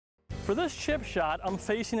For this chip shot, I'm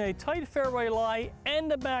facing a tight fairway lie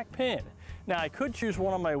and a back pin. Now, I could choose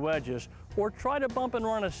one of my wedges or try to bump and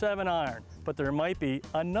run a 7-iron, but there might be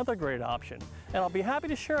another great option, and I'll be happy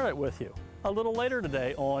to share it with you a little later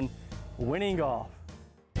today on Winning Golf.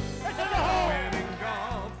 Winning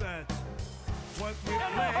golf, that's what we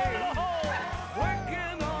play.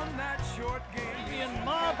 Working on that short game. Being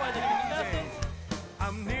mobbed by the contestants.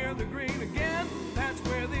 I'm near the green again. That's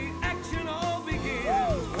where the action all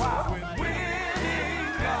begins. Wow. With winning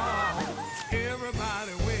golf,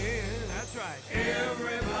 everybody wins. That's right.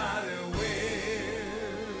 Everybody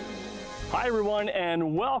wins. Hi everyone,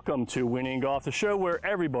 and welcome to Winning Golf, the show where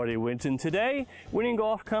everybody wins. And today, Winning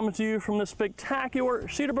Golf comes to you from the spectacular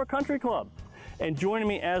Cedarbrook Country Club. And joining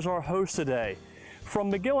me as our host today,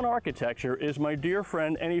 from McGill & Architecture, is my dear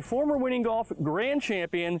friend and a former Winning Golf Grand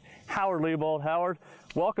Champion, Howard Lebold. Howard,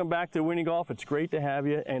 welcome back to Winning Golf. It's great to have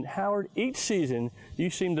you. And Howard, each season you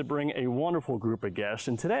seem to bring a wonderful group of guests.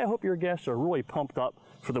 And today I hope your guests are really pumped up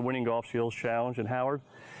for the Winning Golf Skills Challenge. And Howard,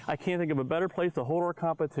 I can't think of a better place to hold our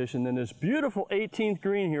competition than this beautiful 18th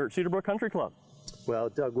green here at Cedarbrook Country Club. Well,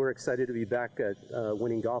 Doug, we're excited to be back at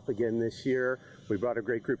Winning Golf again this year. We brought a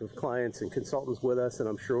great group of clients and consultants with us, and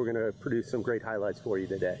I'm sure we're going to produce some great highlights for you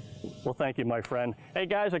today. Well, thank you, my friend. Hey,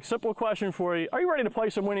 guys, a simple question for you. Are you ready to play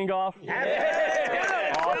some Winning Golf?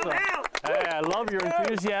 Yeah. Awesome. Hey, I love your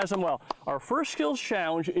enthusiasm. Well, our first skills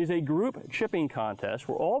challenge is a group chipping contest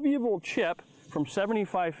where all of you will chip from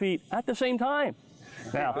 75 feet at the same time.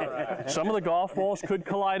 Now, some of the golf balls could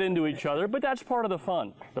collide into each other, but that's part of the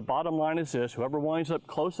fun. The bottom line is this: whoever winds up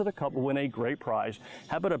close to the cup will win a great prize.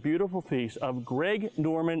 How about a beautiful piece of Greg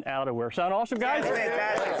Norman outerwear? Sound awesome, guys?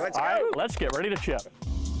 Fantastic. Let's go. All right, let's get ready to chip.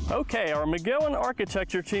 Okay, our McGill &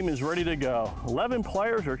 Architecture team is ready to go. 11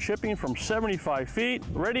 players are chipping from 75 feet.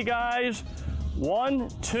 Ready, guys? 1,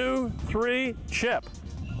 2, 3, chip.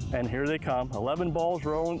 And here they come. 11 balls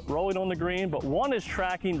rolling on the green, but one is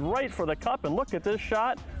tracking right for the cup. And look at this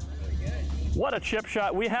shot. What a chip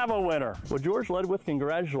shot. We have a winner. Well, George Ledwith,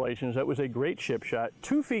 congratulations. That was a great chip shot.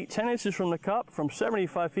 2 feet, 10 inches from the cup, from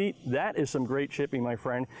 75 feet. That is some great chipping, my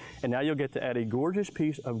friend. And now you'll get to add a gorgeous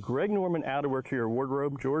piece of Greg Norman outerwear to your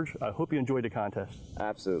wardrobe. George, I hope you enjoyed the contest.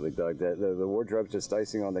 Absolutely, Doug. The wardrobe's just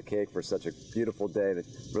icing on the cake for such a beautiful day.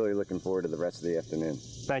 Really looking forward to the rest of the afternoon.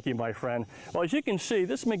 Thank you, my friend. Well, as you can see,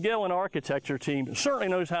 this McGill & Architecture team certainly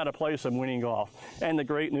knows how to play some winning golf. And the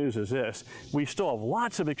great news is this: we still have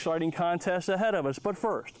lots of exciting contests ahead of us. But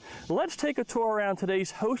first, let's take a tour around today's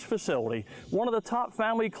host facility, one of the top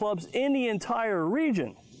family clubs in the entire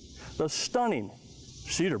region, the stunning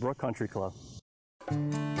Cedarbrook Country Club.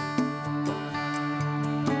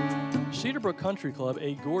 Cedarbrook Country Club,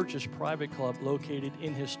 a gorgeous private club located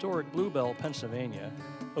in historic Bluebell, Pennsylvania,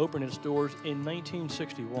 opened its doors in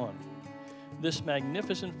 1961. This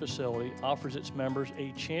magnificent facility offers its members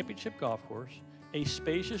a championship golf course, a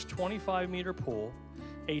spacious 25-meter pool,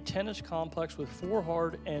 a tennis complex with 4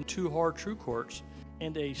 hard and 2 hard true courts,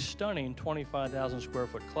 and a stunning 25,000 square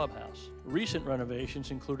foot clubhouse. Recent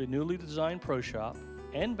renovations include a newly designed pro shop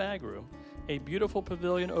and bag room, a beautiful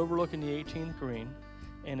pavilion overlooking the 18th green,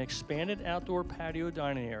 an expanded outdoor patio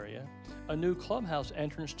dining area, a new clubhouse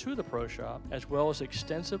entrance to the pro shop, as well as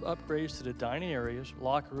extensive upgrades to the dining areas,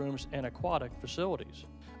 locker rooms, and aquatic facilities.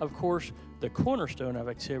 Of course, the cornerstone of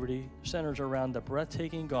activity centers around the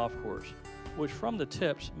breathtaking golf course, which from the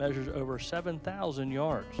tips measures over 7,000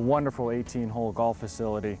 yards. Wonderful 18-hole golf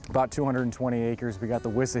facility, about 220 acres. We got the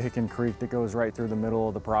Wissahickon Creek that goes right through the middle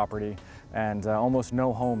of the property, and almost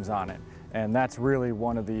no homes on it. And that's really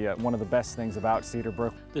one of the best things about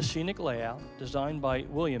Cedarbrook. The scenic layout, designed by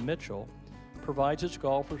William Mitchell, provides its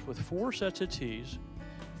golfers with 4 sets of tees,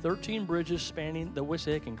 13 bridges spanning the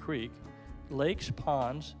Wissahickon Creek, lakes,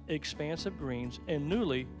 ponds, expansive greens, and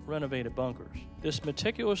newly renovated bunkers. This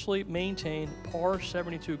meticulously maintained par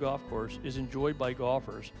 72 golf course is enjoyed by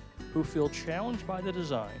golfers who feel challenged by the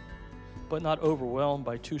design, but not overwhelmed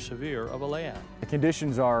by too severe of a layout. The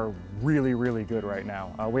conditions are really, really good right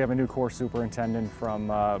now. We have a new course superintendent from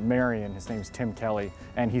Marion. His name's Tim Kelly,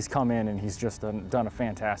 and he's come in and he's just done a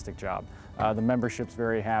fantastic job. The membership's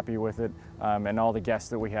very happy with it, and all the guests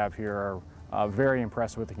that we have here are very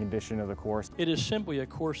impressed with the condition of the course. It is simply a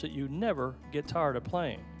course that you never get tired of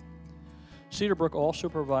playing. Cedarbrook also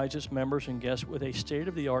provides its members and guests with a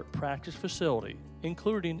state-of-the-art practice facility,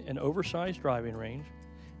 including an oversized driving range,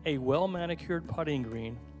 a well-manicured putting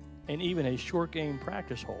green, and even a short game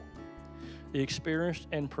practice hole. The experienced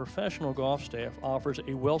and professional golf staff offers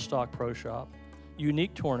a well-stocked pro shop,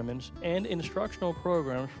 unique tournaments, and instructional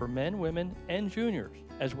programs for men, women, and juniors,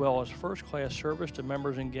 as well as first-class service to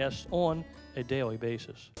members and guests on a daily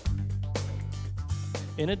basis.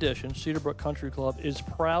 In addition, Cedarbrook Country Club is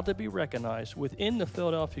proud to be recognized within the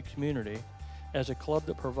Philadelphia community as a club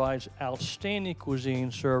that provides outstanding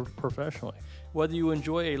cuisine served professionally. Whether you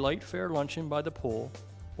enjoy a light fare luncheon by the pool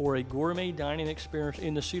or a gourmet dining experience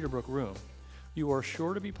in the Cedarbrook room, you are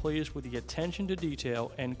sure to be pleased with the attention to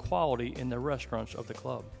detail and quality in the restaurants of the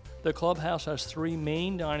club. The clubhouse has 3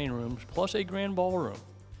 main dining rooms plus a grand ballroom,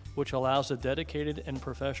 which allows the dedicated and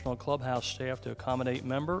professional clubhouse staff to accommodate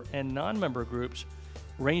member and non-member groups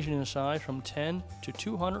ranging in size from 10 to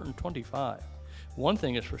 225. One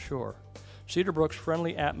thing is for sure, Cedarbrook's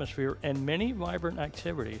friendly atmosphere and many vibrant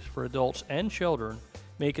activities for adults and children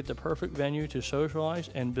make it the perfect venue to socialize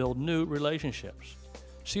and build new relationships.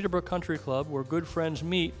 Cedarbrook Country Club, where good friends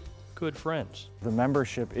meet good friends. The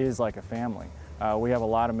membership is like a family. We have a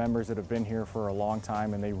lot of members that have been here for a long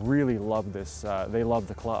time, and they really love this. They love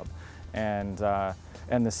the club, and the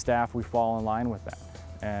staff, we fall in line with that.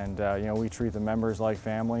 And you know, we treat the members like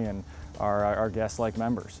family and our guests like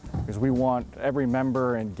members, because we want every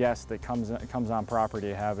member and guest that comes on property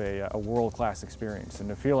to have a world-class experience and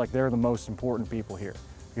to feel like they're the most important people here,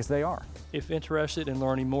 because they are. If interested in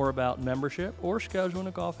learning more about membership or scheduling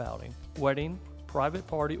a golf outing, wedding, private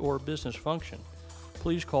party, or business function,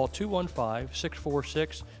 please call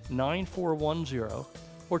 215-646-9410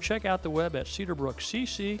 or check out the web at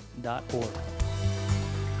cedarbrookscc.org.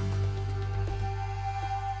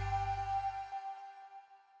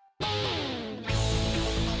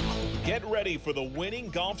 Get ready for the Winning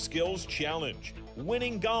Golf Skills Challenge.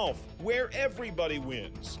 Winning golf, where everybody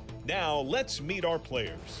wins. Now let's meet our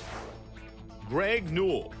players. Greg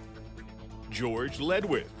Newell, George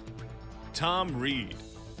Ledwith, Tom Reed,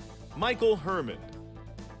 Michael Herman,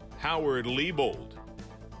 Howard Lebold,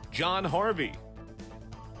 John Harvey,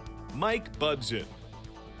 Mike Budson,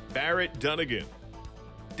 Barrett Dunnigan,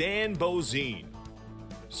 Dan Bozine,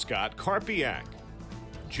 Scott Karpiak,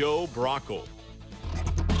 Joe Brockle.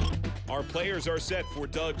 Our players are set for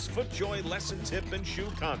Doug's FootJoy lesson tip and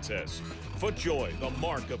shoe contest. FootJoy, the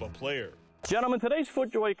mark of a player. Gentlemen, today's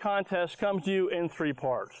FootJoy contest comes to you in 3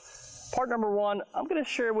 parts. Part number 1, I'm going to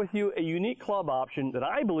share with you a unique club option that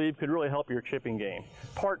I believe could really help your chipping game.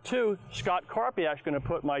 Part 2, Scott Karpiak is going to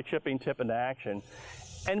put my chipping tip into action.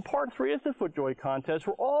 And part 3 is the FootJoy contest,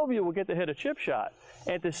 where all of you will get to hit a chip shot.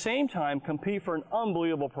 And at the same time, compete for an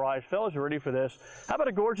unbelievable prize. Fellas, are ready for this? How about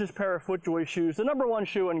a gorgeous pair of FootJoy shoes, the #1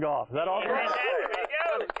 shoe in golf? Is that awesome? There you go.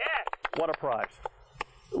 Yeah. What a prize.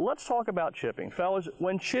 Let's talk about chipping. Fellas,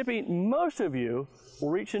 when chipping, most of you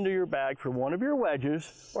will reach into your bag for one of your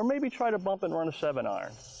wedges or maybe try to bump and run a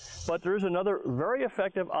 7-iron. But there's another very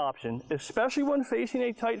effective option, especially when facing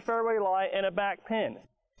a tight fairway lie and a back pin.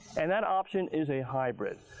 And that option is a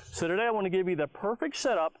hybrid. So today I want to give you the perfect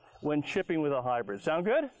setup when chipping with a hybrid. Sound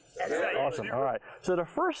good? Yes, awesome. All right. So the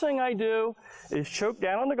first thing I do is choke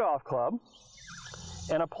down on the golf club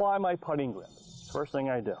and apply my putting grip. First thing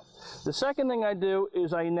I do. The second thing I do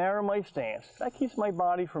is I narrow my stance. That keeps my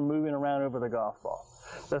body from moving around over the golf ball.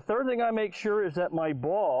 The third thing I make sure is that my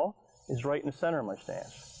ball is right in the center of my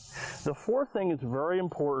stance. The fourth thing is very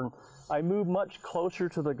important. I move much closer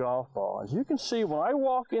to the golf ball. As you can see, when I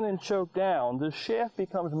walk in and choke down, the shaft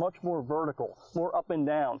becomes much more vertical, more up and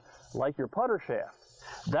down, like your putter shaft.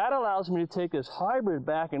 That allows me to take this hybrid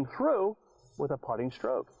back and through with a putting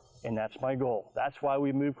stroke. And that's my goal. That's why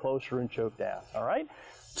we move closer and choke down, all right?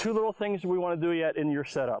 2 little things we want to do yet in your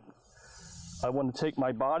setup. I want to take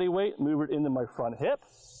my body weight, move it into my front hip,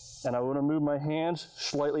 and I want to move my hands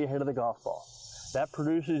slightly ahead of the golf ball. That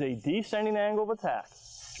produces a descending angle of attack.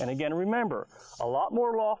 And again, remember, a lot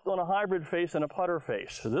more loft on a hybrid face than a putter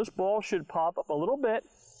face. So this ball should pop up a little bit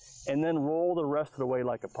and then roll the rest of the way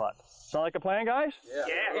like a putt. Sound like a plan, guys?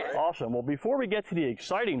 Yeah. Awesome. Well, before we get to the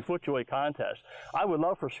exciting FootJoy contest, I would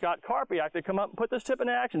love for Scott Karpiak to come up and put this tip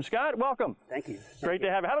into action. Scott, welcome. Thank you. Great to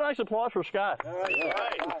have you. Have a nice applause for Scott. All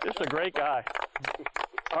right. Just a great guy.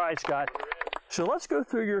 All right, Scott. So let's go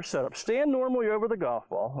through your setup. Stand normally over the golf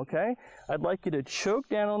ball, okay? I'd like you to choke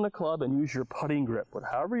down on the club and use your putting grip, but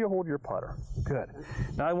however you hold your putter. Good.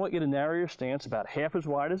 Now I want you to narrow your stance about half as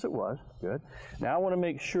wide as it was. Good. Now I want to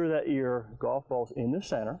make sure that your golf ball's in the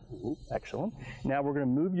center. Excellent. Now we're going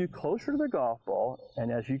to move you closer to the golf ball, and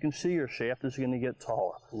as you can see, your shaft is going to get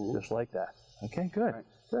taller, just like that. Okay, good.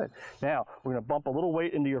 Good. Now we're going to bump a little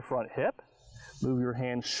weight into your front hip. Move your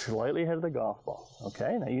hand slightly ahead of the golf ball,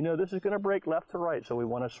 okay? Now, you know this is going to break left to right, so we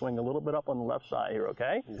want to swing a little bit up on the left side here,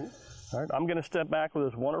 okay? All right, I'm going to step back with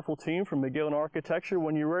this wonderful team from McGill & Architecture.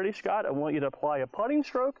 When you're ready, Scott, I want you to apply a putting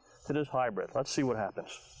stroke to this hybrid. Let's see what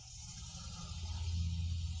happens.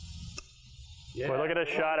 Well, look at this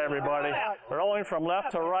shot, everybody. Rolling from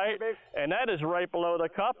left to right, and that is right below the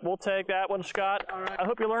cup. We'll take that one, Scott. I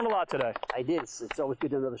hope you learned a lot today. I did. It's always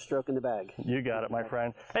good to have another stroke in the bag. You got it, my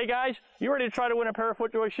friend. Hey, guys, you ready to try to win a pair of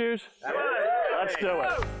FootJoy shoes? Let's do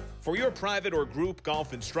it. For your private or group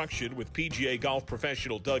golf instruction with PGA golf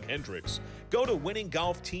professional Doug Hendricks, go to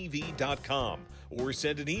winninggolftv.com or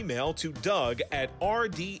send an email to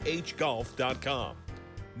doug@rdhgolf.com.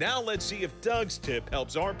 Now let's see if Doug's tip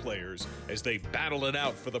helps our players as they battle it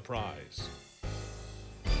out for the prize.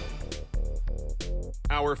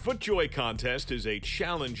 Our FootJoy contest is a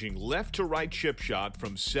challenging left-to-right chip shot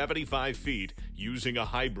from 75 feet using a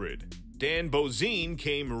hybrid. Dan Bozine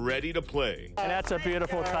came ready to play. And that's a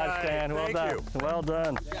beautiful touch, Dan. Well done. Well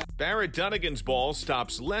done. Barrett Dunnigan's ball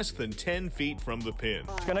stops less than 10 feet from the pin.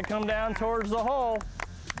 It's going to come down towards the hole.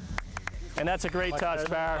 And that's a great touch,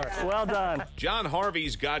 Barrett. Well done. John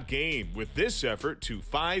Harvey's got game with this effort to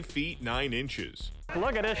 5 feet 9 inches.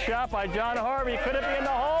 Look at this shot by John Harvey. Could it be in the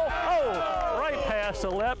hole? Oh, right past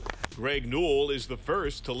the lip. Greg Newell is the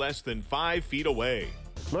first to less than 5 feet away.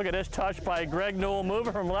 Look at this touch by Greg Newell,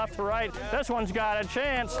 moving from left to right. This one's got a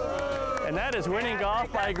chance. And that is winning golf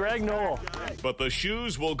by Greg Newell. But the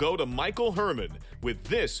shoes will go to Michael Herman with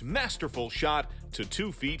this masterful shot to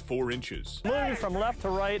 2 feet 4 inches. Moving from left to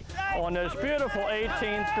right on this beautiful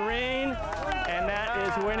 18th green. And that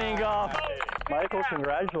is winning golf. Michael,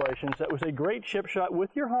 congratulations. That was a great chip shot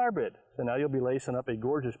with your hybrid. So now you'll be lacing up a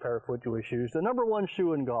gorgeous pair of FootJoy shoes, the #1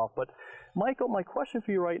 shoe in golf. But Michael, my question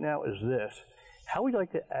for you right now is this. How would you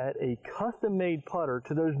like to add a custom-made putter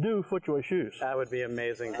to those new FootJoy shoes? That would be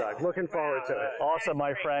amazing, Doug. Looking forward to it. Awesome,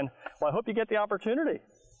 my friend. Well, I hope you get the opportunity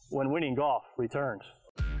when Winning Golf returns.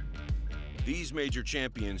 These major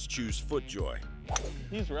champions choose FootJoy.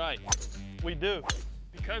 He's right. We do.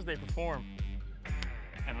 Because they perform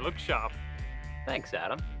and look sharp. Thanks,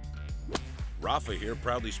 Adam. Rafa here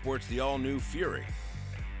proudly sports the all-new Fury.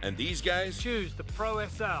 And these guys Choose the Pro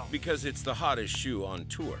SL. because it's the hottest shoe on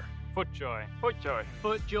tour. FootJoy. FootJoy.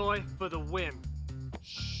 FootJoy for the win.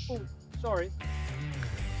 Oh, sorry.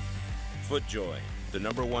 FootJoy, the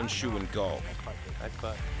 #1 shoe in golf.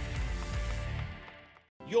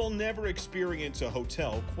 You'll never experience a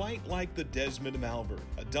hotel quite like the Desmond Malvern,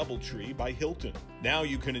 a DoubleTree by Hilton. Now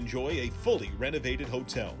you can enjoy a fully renovated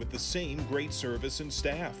hotel with the same great service and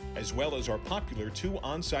staff, as well as our popular 2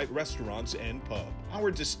 on-site restaurants and pub. Our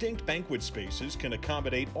distinct banquet spaces can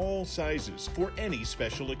accommodate all sizes for any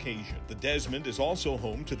special occasion. The Desmond is also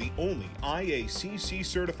home to the only IACC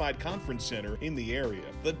certified conference center in the area.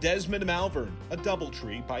 The Desmond Malvern, a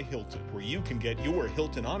DoubleTree by Hilton, where you can get your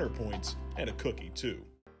Hilton honor points and a cookie too.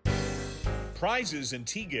 Prizes and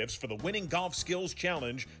tee gifts for the Winning Golf Skills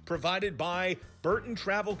Challenge provided by Burton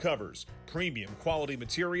Travel Covers, premium quality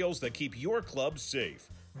materials that keep your club safe.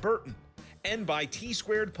 Burton. And by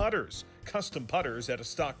T-Squared Putters, custom putters at a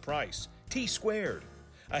stock price. T-Squared.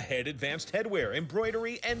 Ahead Advanced Headwear,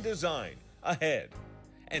 embroidery, and design. Ahead.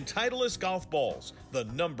 And Titleist Golf Balls, the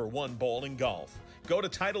 #1 ball in golf. Go to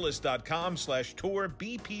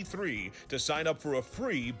Titleist.com/tourbp3 to sign up for a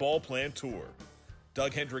free ball plan tour.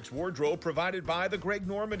 Doug Hendricks wardrobe provided by the Greg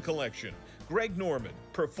Norman Collection. Greg Norman,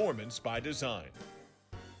 performance by design.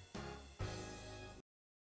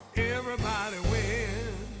 Everybody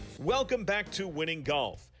wins. Welcome back to Winning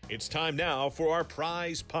Golf. It's time now for our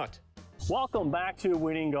prize putt. Welcome back to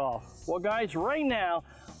Winning Golf. Well, guys, right now,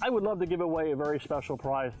 I would love to give away a very special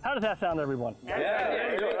prize. How does that sound, everyone?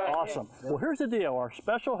 Yeah. Awesome. Well, here's the deal. Our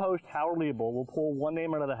special host, Howard Lebold, will pull one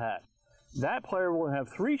name out of the hat. That player will have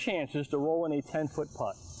 3 chances to roll in a 10-foot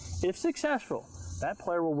putt. If successful, that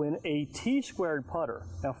player will win a T-Squared putter.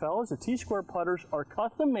 Now, fellas, the T-Squared putters are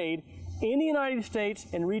custom-made in the United States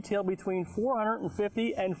and retail between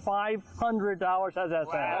 $450 and $500. How's that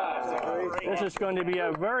sound? This is going to be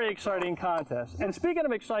a very exciting contest. And speaking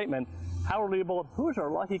of excitement, Howard Lebold, who is our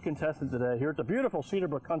lucky contestant today here at the beautiful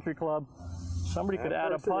Cedarbrook Country Club? Somebody could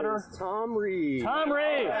add a putter. Tom Reed. Tom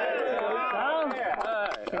Reed. Tom,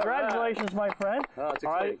 congratulations, my friend. All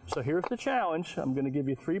right, so here's the challenge. I'm going to give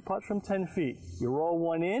you 3 putts from 10 feet. You roll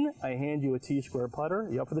one in, I hand you a T-square putter.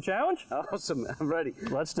 You up for the challenge? Awesome, I'm ready.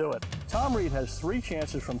 Let's do it. Tom Reed has 3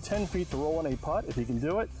 chances from 10 feet to roll in a putt. If he can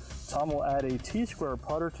do it, Tom will add a T-square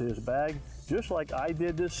putter to his bag, just like I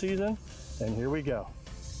did this season. And here we go.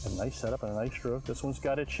 A nice setup and a nice stroke. This one's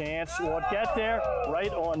got a chance. We'll get there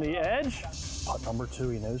right on the edge. Putt number 2,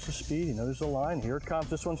 he knows the speed, he knows the line. Here it comes.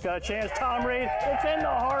 This one's got a chance. Tom Reed, it's in the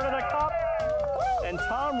heart of the cup. And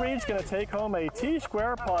Tom Reed's going to take home a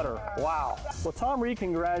T-square putter. Wow. Well, Tom Reed,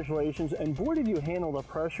 congratulations. And boy, did you handle the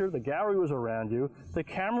pressure. The gallery was around you. The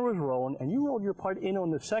camera was rolling, and you rolled your putt in on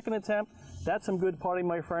the second attempt. That's some good putting,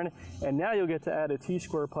 my friend. And now you'll get to add a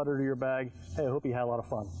T-square putter to your bag. Hey, I hope you had a lot of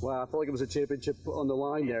fun. Wow, I felt like it was a championship on the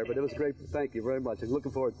line there, but it was great. Thank you very much. I'm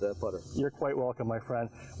looking forward to that putter. You're quite welcome, my friend.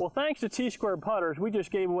 Well, thanks to T-square putters, we just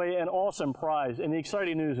gave away an awesome prize. And the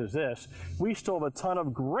exciting news is this. We still have a ton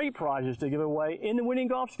of great prizes to give away in the Winning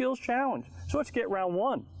Golf Skills Challenge. So let's get round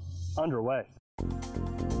one underway.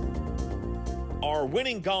 Our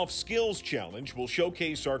Winning Golf Skills Challenge will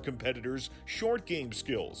showcase our competitors' short game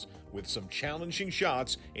skills with some challenging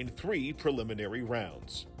shots in 3 preliminary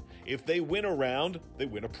rounds. If they win a round, they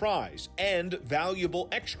win a prize and valuable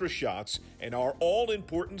extra shots in our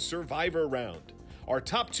all-important Survivor round. Our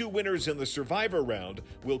top 2 winners in the Survivor round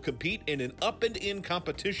will compete in an up and in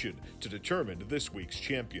competition to determine this week's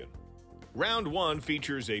champion. Round 1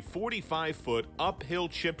 features a 45-foot uphill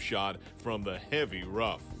chip shot from the heavy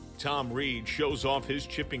rough. Tom Reed shows off his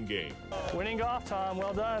chipping game. Winning golf, Tom.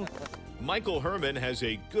 Well done. Michael Herman has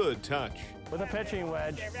a good touch. With a pitching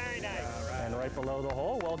wedge. And right below the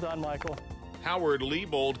hole. Well done, Michael. Howard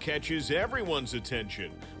Lebold catches everyone's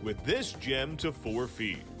attention with this gem to 4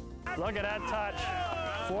 feet. Look at that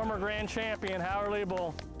touch. Former grand champion, Howard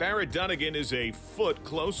Lebold. Barrett Dunnigan is a foot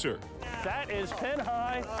closer. That is pin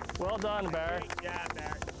high. Well done, Barrett.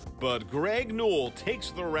 But Greg Newell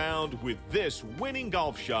takes the round with this winning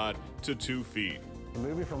golf shot to 2 feet.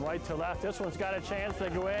 Moving from right to left. This one's got a chance to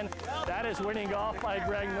go in. That is winning golf by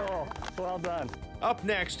Greg Newell. Well done. Up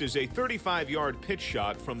next is a 35-yard pitch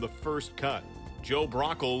shot from the first cut. Joe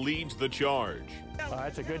Brockle leads the charge.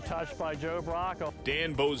 That's a good touch by Joe Brockle.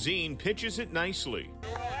 Dan Bozine pitches it nicely.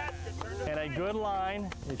 And a good line.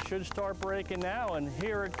 It should start breaking now, and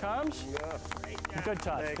here it comes. Good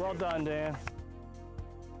touch. Well done, Dan.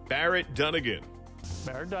 Barrett Dunnigan.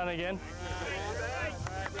 Barrett Dunnigan.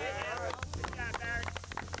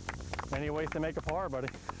 Any ways to make a par, buddy?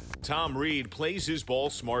 Tom Reed plays his ball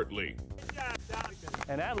smartly.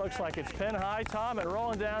 And that looks like it's pin high, Tom, and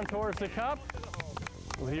rolling down towards the cup.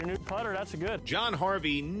 With your new putter, that's good. John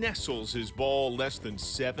Harvey nestles his ball less than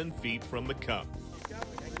 7 feet from the cup.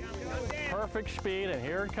 Perfect speed, and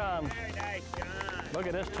here it comes. Look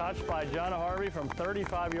at this touch by John Harvey from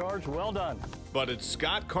 35 yards. Well done. But it's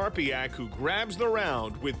Scott Karpiak who grabs the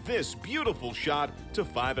round with this beautiful shot to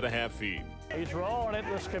 5.5 feet. He's rolling it.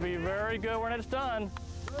 This could be very good when it's done.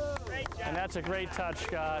 And that's a great touch,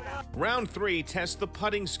 Scott. Round 3 tests the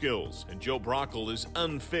putting skills, and Joe Brockle is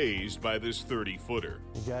unfazed by this 30-footer.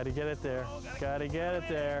 You got to get it there. Got to get it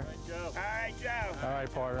there. All right, Joe. All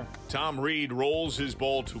right, partner. Tom Reed rolls his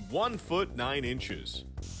ball to 1 foot 9 inches.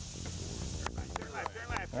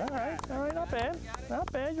 All right, not bad. Not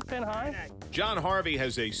bad. You're pin high. John Harvey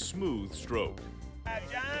has a smooth stroke.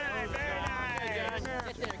 John, very nice.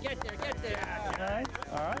 Get there.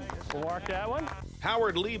 All right. We'll mark that one.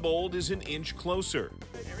 Howard Lebold is an inch closer.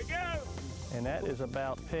 Here we go. And that is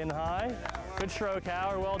about pin high. Good stroke,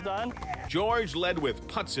 Howard. Well done. George Ledwith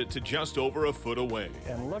puts it to just over a foot away.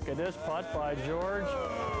 And look at this putt by George.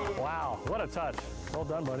 Wow, what a touch. Well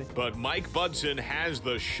done, buddy. But Mike Budson has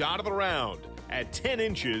the shot of the round. At 10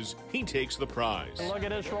 inches, he takes the prize. And look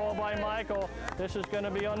at this roll by Michael. This is going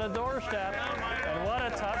to be on the doorstep. And what a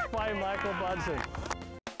touch by Michael Budson.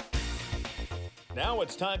 Now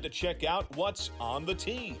it's time to check out what's on the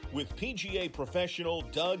tee with PGA professional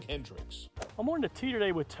Doug Hendricks. I'm on the tee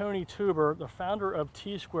today with Tony Tuber, the founder of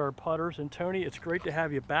T-Square Putters. And Tony, it's great to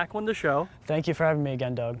have you back on the show. Thank you for having me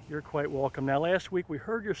again, Doug. You're quite welcome. Now, last week we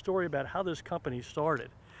heard your story about how this company started.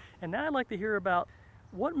 And now I'd like to hear about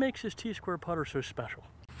what makes this T-Square putter so special.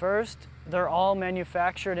 First, they're all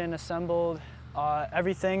manufactured and assembled.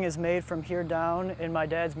 Everything is made from here down in my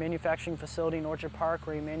dad's manufacturing facility in Orchard Park,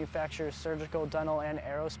 where he manufactures surgical, dental, and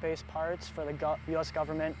aerospace parts for the U.S.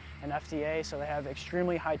 government and FDA, so they have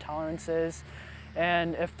extremely high tolerances.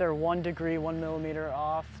 And if they're 1 degree, 1 millimeter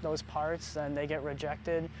off those parts, then they get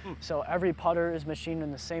rejected. So every putter is machined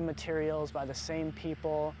in the same materials by the same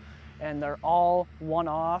people, and they're all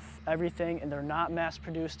one-off, everything, and they're not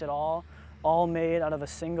mass-produced at all made out of a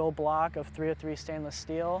single block of 303 stainless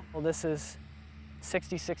steel. Well, this is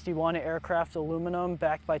 6061 aircraft aluminum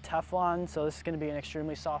backed by Teflon, so this is going to be an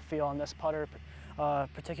extremely soft feel on this putter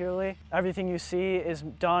particularly. Everything you see is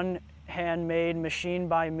done, handmade, machined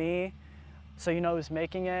by me, so you know who's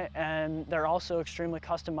making it, and they're also extremely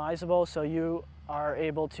customizable, so you are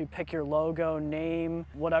able to pick your logo, name,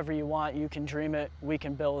 whatever you want. You can dream it, we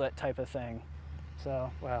can build it type of thing.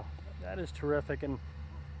 So wow, that is terrific. And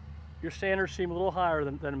Your standards seem a little higher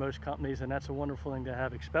than most companies, and that's a wonderful thing to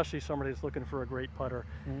have, especially somebody that's looking for a great putter.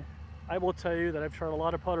 I will tell you that I've tried a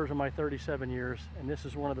lot of putters in my 37 years, and this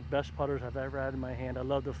is one of the best putters I've ever had in my hand. I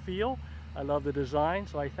love the feel, I love the design,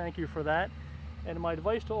 so I thank you for that. And my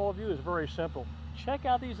advice to all of you is very simple. Check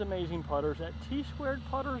out these amazing putters at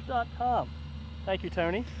t-squaredputters.com. Thank you,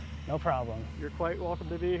 Tony. No problem. You're quite welcome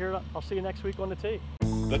to be here. I'll see you next week on the tee.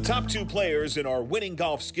 The top 2 players in our Winning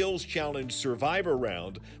Golf Skills Challenge Survivor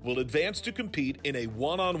round will advance to compete in a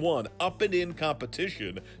one-on-one up-and-in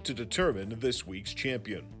competition to determine this week's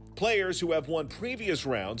champion. Players who have won previous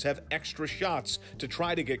rounds have extra shots to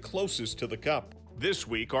try to get closest to the cup. This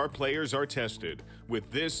week, our players are tested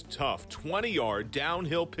with this tough 20-yard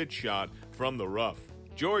downhill pitch shot from the rough.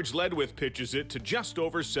 George Ledwith pitches it to just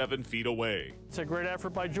over 7 feet away. It's a great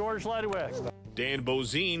effort by George Ledwith. Dan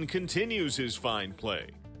Bozine continues his fine play.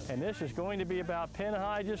 And this is going to be about pin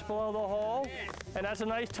high just below the hole. And that's a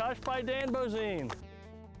nice touch by Dan Bozine.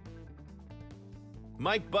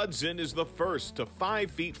 Mike Budson is the first to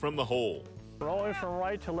 5 feet from the hole. Rolling from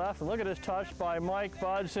right to left, and look at this touch by Mike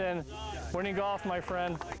Budson. Winning golf, my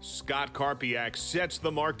friend. Scott Karpiak sets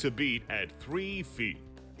the mark to beat at 3 feet.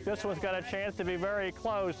 This one's got a chance to be very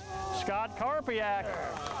close. Scott Karpiak.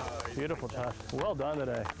 Beautiful touch. Well done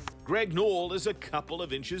today. Greg Newell is a couple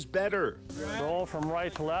of inches better. Roll from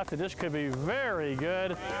right to left, and this could be very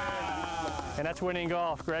good. And that's winning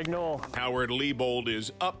golf, Greg Newell. Howard Lebold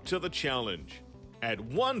is up to the challenge at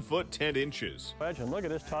 1 foot 10 inches. And look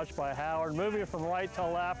at this touch by Howard, moving from right to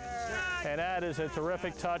left, and that is a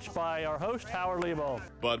terrific touch by our host, Howard Lebold.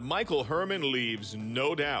 But Michael Herman leaves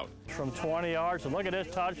no doubt. From 20 yards, and look at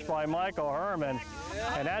this touch by Michael Herman,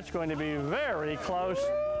 and that's going to be very close.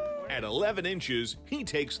 At 11 inches, he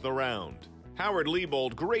takes the round. Howard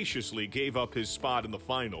Lebold graciously gave up his spot in the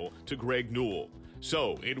final to Greg Newell.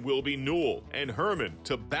 So it will be Newell and Herman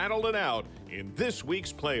to battle it out in this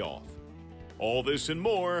week's playoff. All this and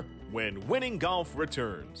more when Winning Golf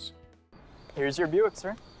returns. Here's your Buick,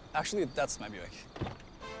 sir. Actually, that's my Buick.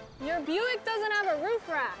 Your Buick doesn't have a roof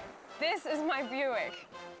rack. This is my Buick.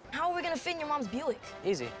 How are we gonna fit in your mom's Buick?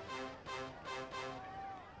 Easy.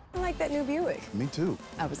 I like that new Buick. Me too.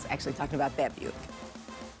 I was actually talking about that Buick.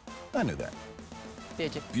 I knew that.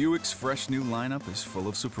 Did you? Buick's fresh new lineup is full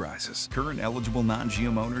of surprises. Current eligible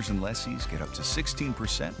non-GM owners and lessees get up to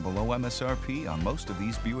 16% below MSRP on most of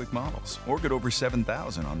these Buick models, or get over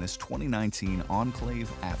 $7,000 on this 2019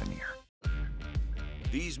 Enclave Avenir.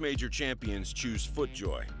 These major champions choose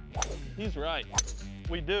FootJoy. He's right.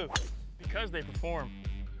 We do. Because they perform.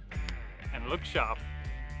 And look sharp.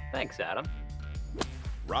 Thanks, Adam.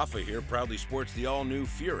 Rafa here proudly sports the all-new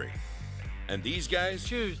Fury. And these guys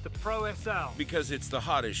choose the Pro SL because it's the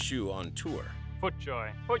hottest shoe on tour.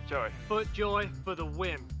 FootJoy. FootJoy. FootJoy for the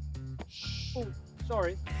win. Oh,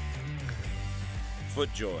 sorry.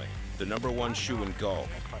 FootJoy, the #1 shoe in golf.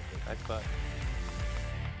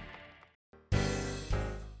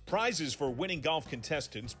 Prizes for Winning Golf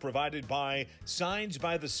contestants provided by Signs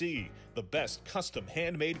by the Sea, the best custom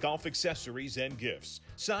handmade golf accessories and gifts.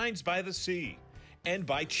 Signs by the Sea. And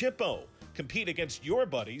by Chippo. Compete against your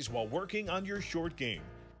buddies while working on your short game.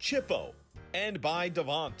 Chippo. And by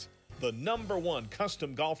Devant, the #1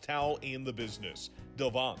 custom golf towel in the business.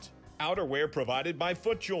 Devant. Outerwear provided by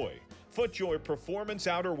FootJoy. FootJoy Performance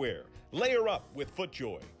Outerwear. Layer up with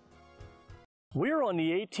FootJoy. We're on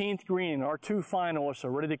the 18th green. Our 2 finalists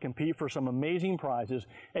are ready to compete for some amazing prizes,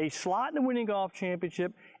 a slot in the Winning Golf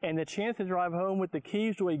Championship, and the chance to drive home with the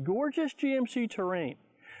keys to a gorgeous GMC Terrain.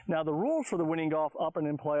 Now, the rules for the Winning Golf Up and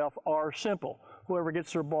In playoff are simple. Whoever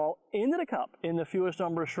gets their ball into the cup in the fewest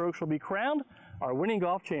number of strokes will be crowned our Winning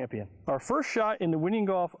Golf champion. Our first shot in the Winning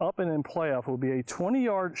Golf Up and In playoff will be a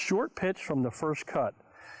 20-yard short pitch from the first cut.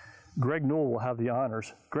 Greg Newell will have the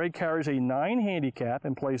honors. Greg carries a 9 handicap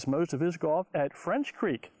and plays most of his golf at French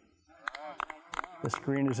Creek. This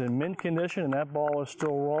green is in mint condition, and that ball is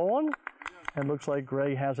still rolling. And looks like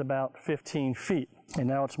Greg has about 15 feet. And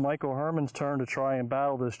now it's Michael Herman's turn to try and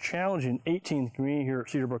battle this challenging 18th green here at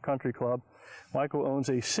Cedarbrook Country Club. Michael owns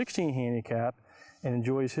a 16 handicap and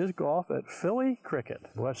enjoys his golf at Philly Cricket.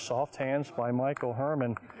 Well, soft hands by Michael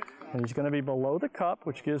Herman. And he's going to be below the cup,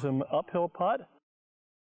 which gives him an uphill putt.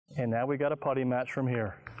 And now we got a putting match from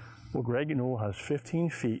here. Well, Greg Newell has 15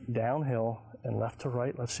 feet downhill and left to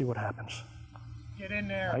right. Let's see what happens. Get in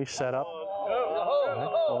there. Nice setup.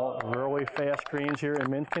 Well, really fast greens here in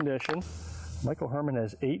mint condition. Michael Herman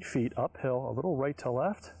has 8 feet uphill, a little right to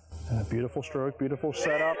left. And a beautiful stroke, beautiful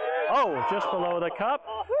setup. Oh, just below the cup.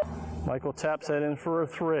 Michael taps that in for a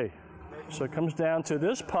 3. So it comes down to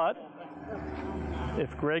this putt.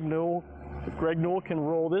 If Greg Newell If Greg Newell can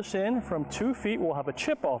roll this in from 2 feet, we'll have a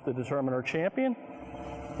chip off to determine our champion.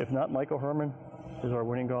 If not, Michael Herman is our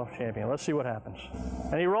winning golf champion. Let's see what happens.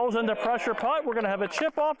 And he rolls into pressure putt. We're going to have a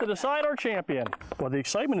chip off to decide our champion. Well, the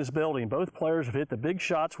excitement is building. Both players have hit the big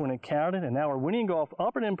shots when it counted, and now our winning golf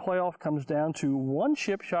up and in playoff comes down to one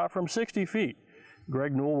chip shot from 60 feet.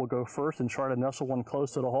 Greg Newell will go first and try to nestle one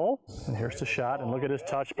close to the hole. And here's the shot, and look at his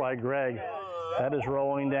touch by Greg. That is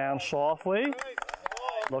rolling down softly.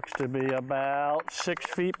 Looks to be about 6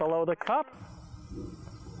 feet below the cup.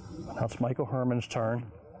 Now it's Michael Herman's turn.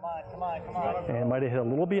 Come on. And might have hit a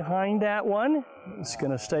little behind that one. It's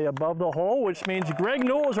going to stay above the hole, which means Greg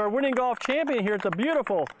Newell is our winning golf champion here at the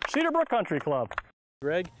beautiful Cedarbrook Country Club.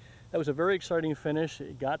 Greg, that was a very exciting finish.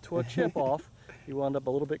 It got to a chip off. You wound up a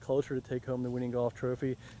little bit closer to take home the winning golf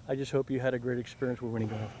trophy. I just hope you had a great experience with winning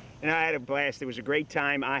golf. And I had a blast. It was a great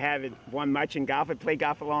time. I haven't won much in golf. I played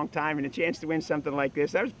golf a long time, and a chance to win something like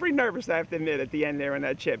this. I was pretty nervous, I have to admit, at the end there on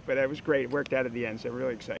that chip, but it was great. It worked out at the end, so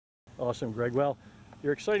really excited. Awesome, Greg. Well,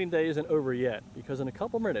 your exciting day isn't over yet, because in a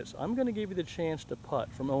couple minutes, I'm going to give you the chance to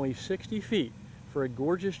putt from only 60 feet for a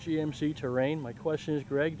gorgeous GMC terrain. My question is,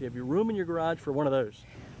 Greg, do you have your room in your garage for one of those?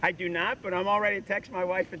 I do not, but I'm all ready to text my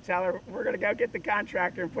wife and tell her we're going to go get the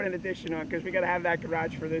contractor and put an addition on, because we got to have that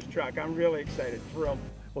garage for this truck. I'm really excited, thrilled.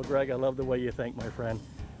 Well, Greg, I love the way you think, my friend.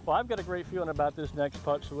 Well, I've got a great feeling about this next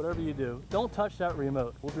putt, so whatever you do, don't touch that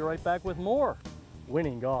remote. We'll be right back with more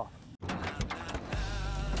Winning Golf.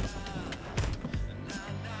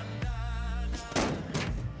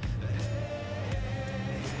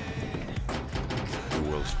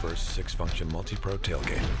 First 6-function multi-pro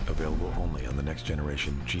tailgate, available only on the next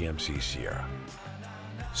generation GMC Sierra.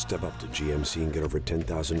 Step up to GMC and get over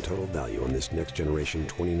 $10,000 total value on this next generation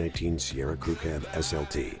 2019 Sierra Crew Cab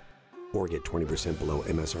SLT. Or get 20% below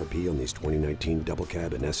MSRP on these 2019 Double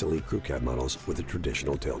Cab and SLE Crew Cab models with a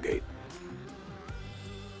traditional tailgate.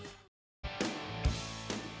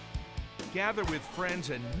 Gather with friends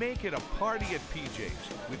and make it a party at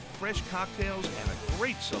PJ's with fresh cocktails and a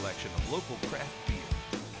great selection of local craft beer.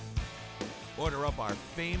 Order up our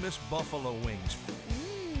famous buffalo wings.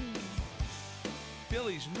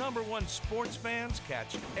 Philly's #1 sports fans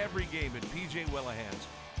catch every game at PJ Wellahans,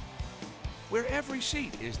 where every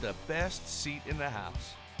seat is the best seat in the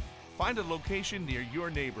house. Find a location near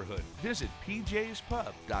your neighborhood. Visit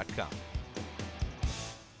pjspub.com.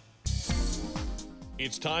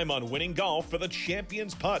 It's time on Winning Golf for the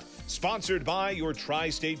Champions Putt, sponsored by your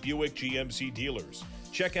Tri-State Buick GMC dealers.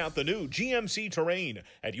 Check out the new GMC Terrain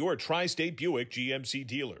at your Tri-State Buick GMC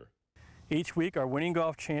dealer. Each week, our Winning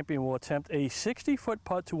Golf champion will attempt a 60-foot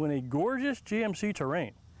putt to win a gorgeous GMC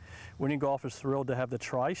Terrain. Winning Golf is thrilled to have the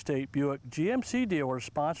Tri-State Buick GMC dealer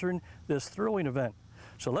sponsoring this thrilling event.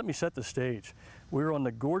 So let me set the stage. We're on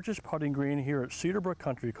the gorgeous putting green here at Cedarbrook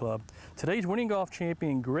Country Club. Today's Winning Golf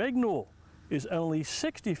champion, Greg Newell, is only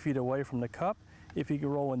 60 feet away from the cup. If he can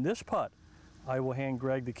roll in this putt, I will hand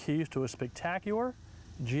Greg the keys to a spectacular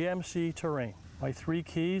GMC Terrain. My 3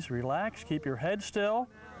 keys: relax, keep your head still,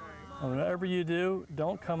 and whatever you do,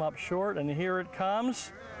 don't come up short. And here it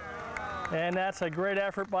comes. And that's a great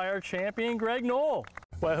effort by our champion, Greg Newell.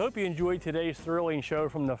 Well, I hope you enjoyed today's thrilling show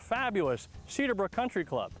from the fabulous Cedarbrook Country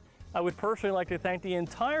Club. I would personally like to thank the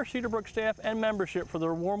entire Cedarbrook staff and membership for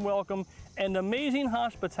their warm welcome and amazing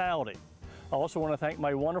hospitality. I also want to thank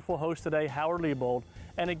my wonderful host today, Howard Lebold,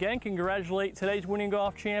 and again congratulate today's Winning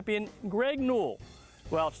Golf champion, Greg Newell.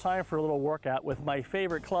 Well, it's time for a little workout with my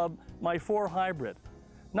favorite club, my 4 Hybrid.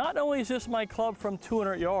 Not only is this my club from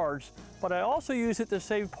 200 yards, but I also use it to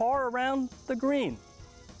save par around the green.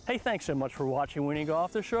 Hey, thanks so much for watching Winning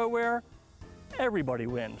Golf, the show where everybody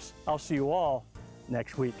wins. I'll see you all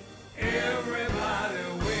next week. Everybody